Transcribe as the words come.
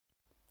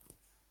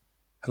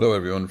Hello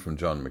everyone from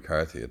John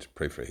McCarthy at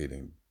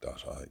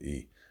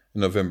prayforhealing.ie.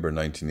 In November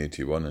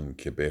 1981 in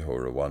Kibeho,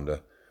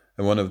 Rwanda,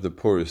 in one of the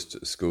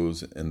poorest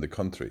schools in the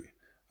country,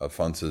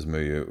 Alphonsus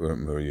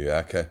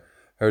Muriake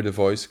heard a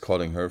voice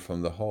calling her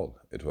from the hall.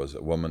 It was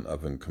a woman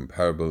of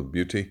incomparable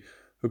beauty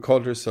who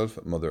called herself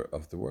Mother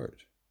of the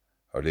Word.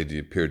 Our Lady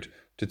appeared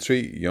to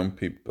 3 young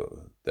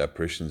people. The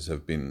apparitions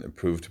have been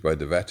approved by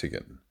the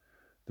Vatican.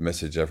 The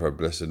message of our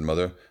Blessed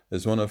Mother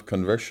is one of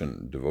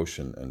conversion,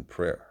 devotion, and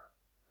prayer.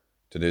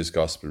 Today's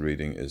Gospel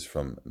reading is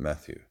from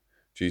Matthew.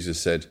 Jesus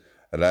said,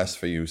 "Alas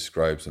for you,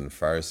 scribes and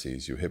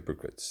Pharisees, you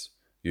hypocrites,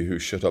 you who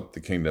shut up the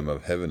kingdom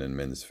of heaven in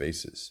men's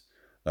faces,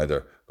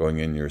 neither going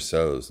in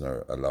yourselves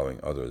nor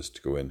allowing others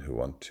to go in who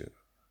want to."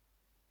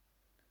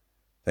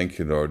 Thank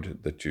you,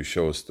 Lord, that you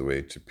show us the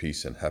way to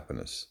peace and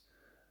happiness.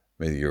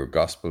 May your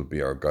Gospel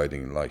be our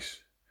guiding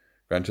light.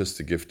 Grant us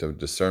the gift of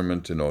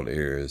discernment in all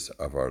areas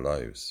of our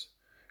lives.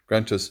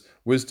 Grant us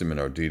wisdom in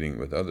our dealing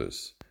with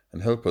others,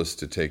 and help us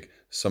to take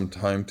some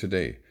time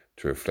today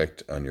to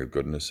reflect on your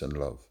goodness and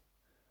love.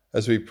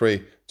 As we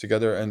pray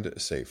together and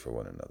say for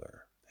one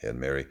another, Hail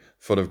Mary,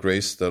 full of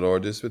grace, the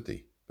Lord is with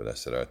thee.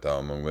 Blessed art thou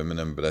among women,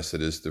 and blessed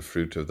is the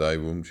fruit of thy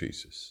womb,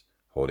 Jesus.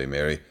 Holy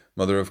Mary,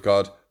 Mother of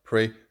God,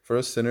 pray for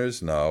us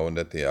sinners now and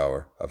at the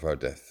hour of our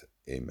death.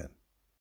 Amen.